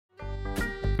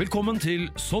Velkommen til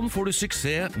Sånn får du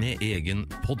suksess med egen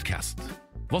podcast.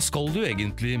 Hva skal du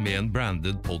egentlig med en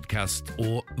branded podcast,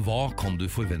 og hva kan du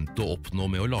forvente å oppnå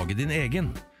med å lage din egen?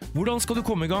 Hvordan skal du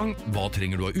komme i gang? Hva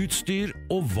trenger du av utstyr?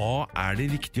 Og hva er det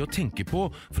viktig å tenke på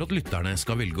for at lytterne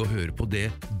skal velge å høre på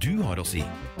det du har å si?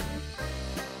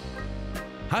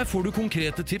 Her får du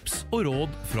konkrete tips og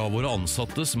råd fra våre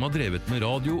ansatte som har drevet med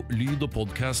radio, lyd og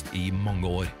podcast i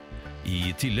mange år.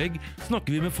 I tillegg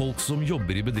snakker vi med folk som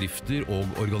jobber i bedrifter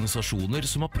og organisasjoner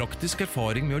som har praktisk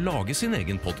erfaring med å lage sin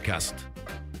egen podcast.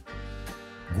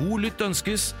 God lytt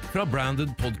ønskes fra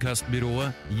branded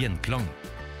podcastbyrået Gjenklang.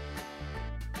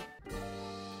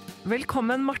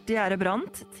 Velkommen Marte, Jære,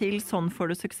 Brandt til Sånn får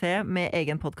du suksess med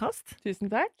egen podcast. Tusen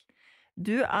takk.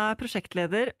 Du er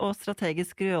prosjektleder og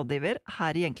strategisk rådgiver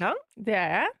her i Gjenklang. Det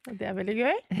er jeg. Det er veldig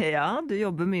gøy. Ja, du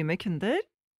jobber mye med kunder.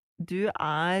 Du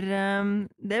er,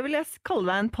 det vil jeg kalle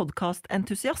deg en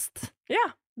podcast-entusiast. Ja,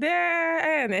 det er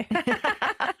jeg enig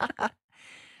i.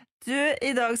 Du,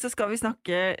 i dag så skal vi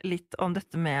snakke litt om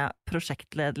dette med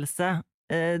prosjektledelse.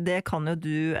 Det kan jo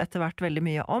du etter hvert veldig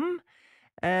mye om.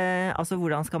 Altså,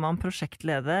 hvordan skal man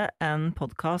prosjektlede en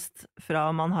podcast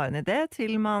fra man har en idé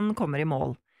til man kommer i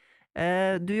mål?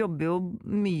 Du jobber jo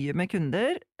mye med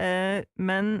kunder,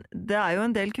 men det er jo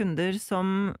en del kunder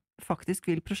som faktisk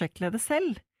vil prosjektlede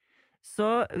selv.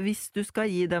 Så hvis du skal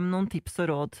gi dem noen tips og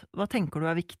råd, hva tenker du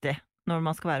er viktig når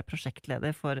man skal være prosjektleder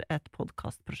for et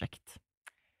podcastprosjekt?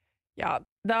 Ja,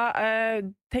 da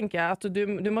tenker jeg at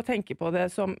du må tenke på det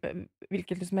som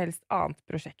hvilket som helst annet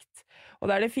prosjekt.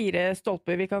 Og da er det 4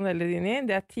 stolper vi kan dele det inn i.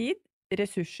 Det er tid,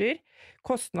 ressurser,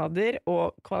 kostnader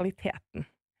og kvaliteten.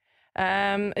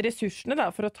 Ressursene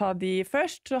da, for å ta de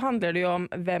først, så handler det jo om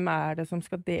hvem er det som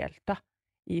skal delta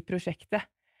i prosjektet.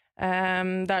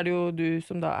 Da er det jo du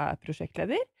som da er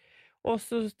prosjektleder, og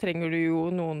så trenger du jo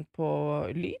noen på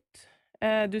lyd.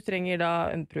 Du trenger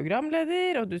da en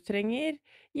programleder, og du trenger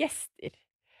gjester.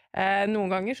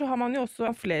 Noen ganger så har man jo også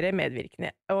flere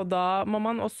medvirkende, og da må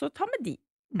man også ta med de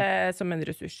som en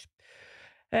ressurs.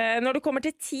 Når det kommer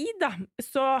til tid da,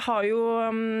 så har jo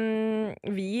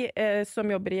vi som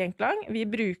jobber i Gjenklang, vi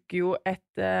bruker jo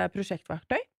et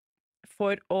prosjektverktøy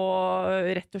for å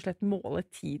rett og slett måle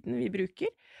tiden vi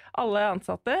bruker. Alle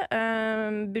ansatte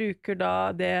bruker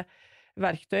da det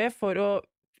verktøyet for å,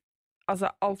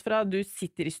 altså alt fra du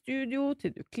sitter i studio,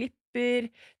 til du klipper,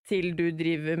 til du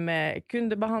driver med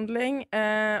kundebehandling,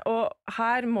 og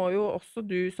her må jo også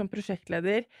du som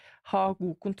prosjektleder ha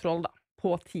god kontroll da,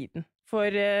 på tiden.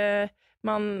 For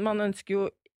man ønsker jo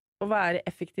å være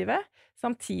effektive,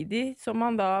 samtidig som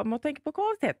man da må tenke på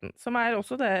kvaliteten, som er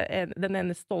også den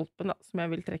ene stolpen da, som jeg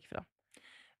vil trekke fra.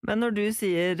 Men når du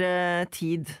sier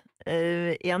tid,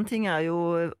 en ting er jo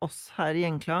oss her i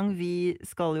Gjenklang, vi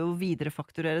skal jo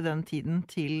viderefakturere den tiden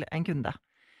til en kunde.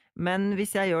 Men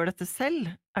hvis jeg gjør dette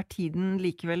selv, er tiden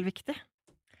likevel viktig?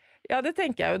 Ja, det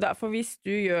tenker jeg jo da, for hvis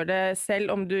du gjør det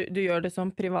selv, om du gjør det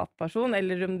som privatperson,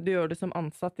 eller om du gjør det som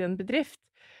ansatt i en bedrift,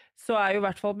 så er jo i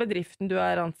hvert fall bedriften du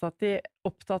er ansatt i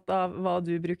opptatt av hva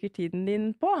du bruker tiden din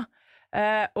på.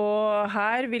 Og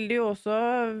her vil det jo også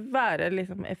være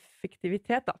liksom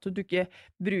effektivitet, da, at du ikke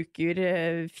bruker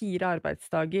 4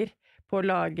 arbeidsdager på å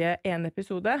lage en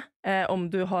episode, om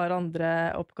du har andre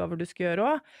oppgaver du skal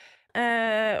gjøre også.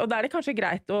 Og da er det kanskje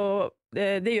greit, og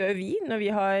det gjør vi når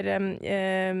vi har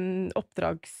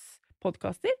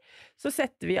oppdragspodcaster, så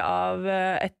setter vi av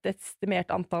et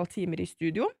estimert antall timer i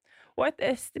studio, og et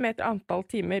estimert antall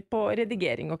timer på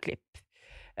redigering og klipp.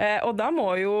 Og da må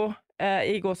jo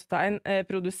i gåsetegn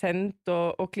produsent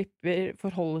og klipper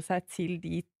forholde seg til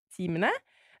de timene,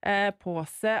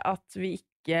 påse at vi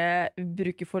ikke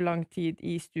bruker for lang tid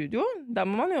i studio. Da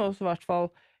må man jo også i hvert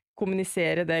fall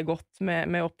kommunisere det godt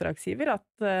med oppdragsgiver, at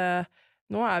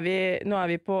nå er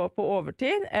vi på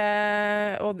overtid,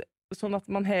 og sånn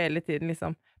at man hele tiden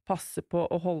liksom passer på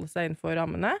å holde seg innenfor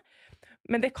rammene.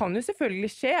 Men det kan jo selvfølgelig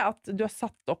skje at du har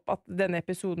satt opp at denne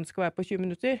episoden skal være på 20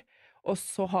 minutter, og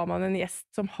så har man en gjest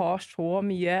som har så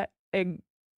mye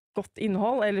godt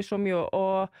innhold, eller så mye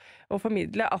å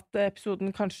formidle, at episoden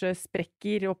kanskje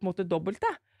sprekker opp mot det dobbelte.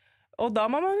 Og da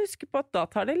må man huske på at da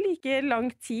tar det like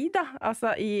lang tid, da,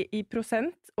 altså i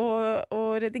prosent,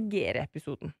 å redigere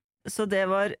episoden. Så det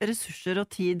var ressurser og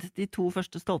tid, de 2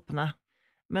 første stolpene.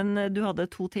 Men du hadde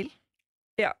 2 til?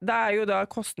 Ja, det er jo da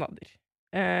kostnader.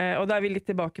 Og da er vi litt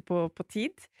tilbake på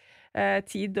tid.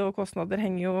 Tid og kostnader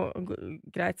henger jo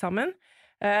greit sammen.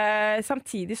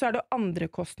 Samtidig så er det andre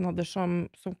kostnader som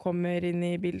kommer inn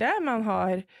i bildet. Man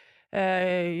har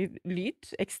lyd,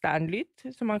 ekstern lyd,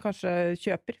 som man kanskje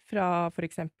kjøper fra for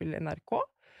eksempel NRK.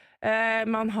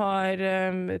 Man har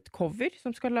et cover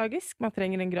som skal lages, man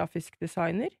trenger en grafisk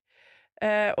designer.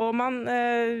 Og man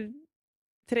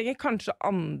trenger kanskje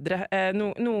andre.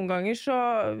 Noen ganger så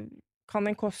kan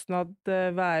en kostnad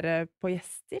være på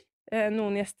gjester.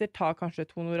 Noen gjester tar kanskje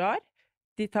et honorar.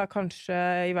 De tar kanskje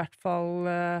i hvert fall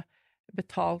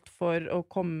betalt for å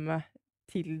komme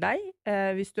til deg,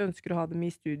 hvis du ønsker å ha dem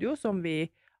i studio, som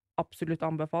vi absolutt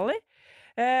anbefaler.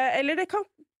 Eller det kan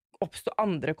oppstå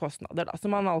andre kostnader, da,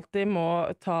 som man alltid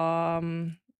må ta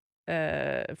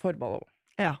forbehold om.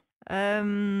 Ja.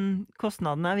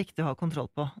 Kostnadene viktig å ha kontroll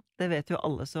på. Det vet jo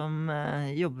alle som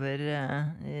jobber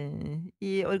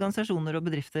i organisasjoner og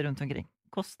bedrifter rundt omkring.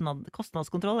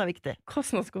 Kostnadskontroll viktig.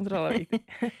 Kostnadskontroll viktig.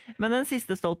 Men den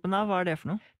siste stolpen da, hva det for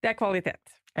noe? Det kvalitet.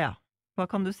 Ja. Hva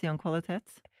kan du si om kvalitet?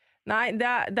 Nei,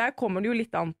 der kommer det jo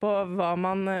litt an på hva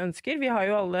man ønsker. Vi har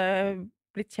jo alle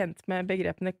blitt kjent med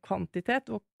begrepene kvantitet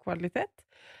og kvalitet.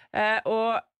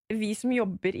 Og vi som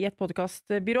jobber i et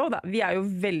podcastbyrå, da, vi jo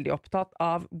veldig opptatt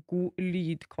av god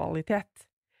lydkvalitet.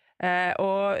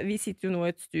 Og vi sitter jo nå i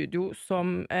et studio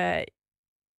som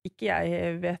ikke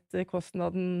jeg vet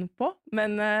kostnaden på,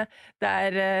 men det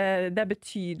er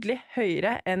betydelig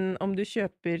høyere enn om du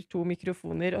kjøper 2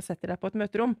 mikrofoner og setter deg på et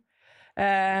møterom.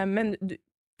 Men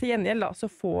til gjengjeld da, så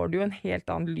får du en helt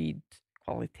annen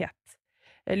lydkvalitet.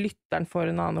 Lytteren får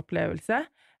en annen opplevelse.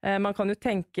 Man kan jo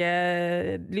tenke,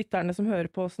 lytterne som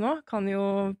hører på oss nå, kan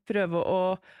jo prøve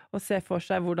å se for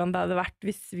seg hvordan det hadde vært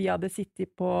hvis vi hadde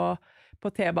sittet på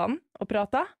T-banen og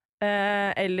pratet,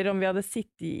 eller om vi hadde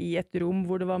sittet i et rom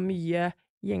hvor det var mye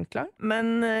gjenklang.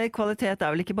 Men kvalitet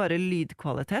vel ikke bare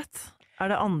lydkvalitet?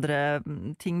 Det andre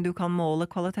ting du kan måle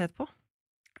kvalitet på?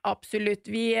 Absolutt.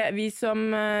 Vi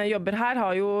som jobber her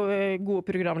har jo gode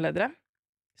programledere,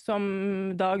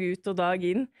 som dag ut og dag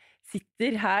inn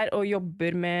sitter her og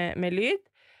jobber med lyd,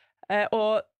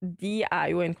 og de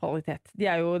jo en kvalitet.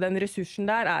 Den ressursen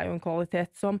der jo en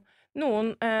kvalitet som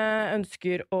noen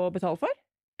ønsker å betale for,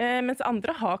 mens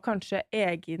andre har kanskje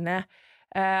egne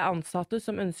ansatte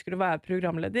som ønsker å være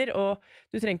programleder, og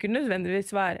du trenger ikke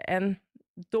nødvendigvis være en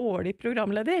dårlig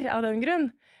programleder av den grunn,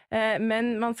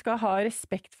 men man skal ha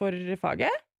respekt for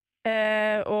faget,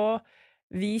 og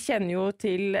vi kjenner jo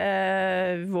til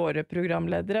våre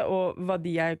programledere og hva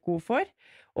de gode for,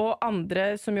 og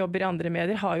andre som jobber i andre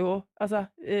medier har jo,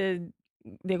 altså,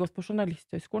 de har gått på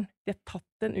journalisthøyskolen, de har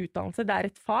tatt en utdannelse, det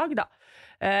et fag da,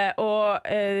 og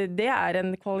det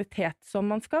en kvalitet som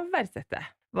man skal verdsette.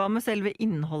 Hva med selve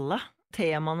innholdet?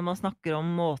 Temaene man snakker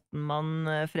om, måten man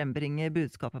frembringer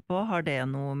budskapet på, har det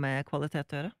noe med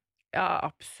kvalitet å gjøre? Ja,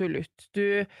 absolutt.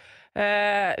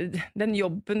 Den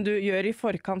jobben du gjør i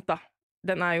forkant da,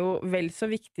 den jo vel så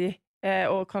viktig,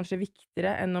 og kanskje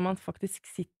viktigere enn når man faktisk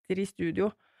sitter i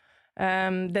studio.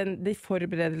 De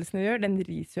forberedelsene du gjør, den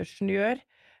researchen du gjør,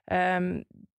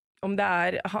 om det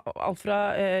alt fra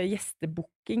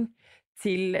gjestebooking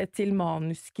til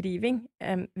manusskriving.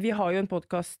 Vi har jo en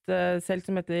podcast selv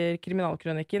som heter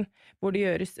Kriminalkronikken, hvor det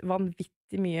gjøres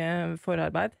vanvittig mye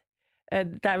forarbeid.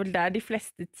 Det vel der de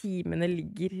fleste timene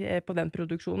ligger på den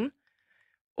produksjonen.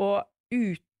 Og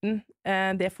uten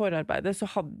det forarbeidet så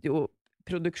hadde jo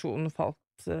produksjonen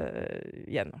falt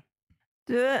gjennom.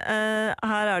 Du,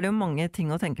 her det jo mange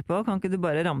ting å tenke på. Kan ikke du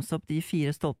bare ramse opp de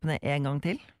 4 stolpene en gang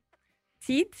til?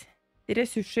 Tid,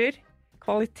 ressurser,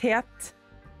 kvalitet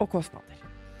og kostnader.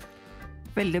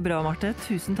 Veldig bra, Marte.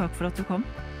 Tusen takk for at du kom.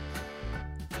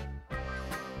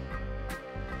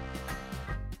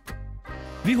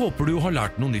 Vi håper du har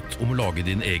lært noe nytt om å lage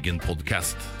din egen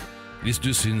podcast. Hvis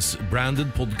du syns Branded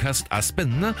Podcast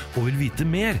spennende og vil vite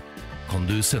mer, kan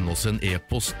du sende oss en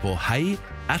e-post på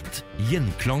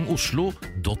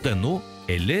hei@gjenklangoslo.no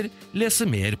eller lese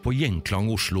mer på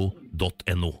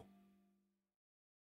gjenklangoslo.no.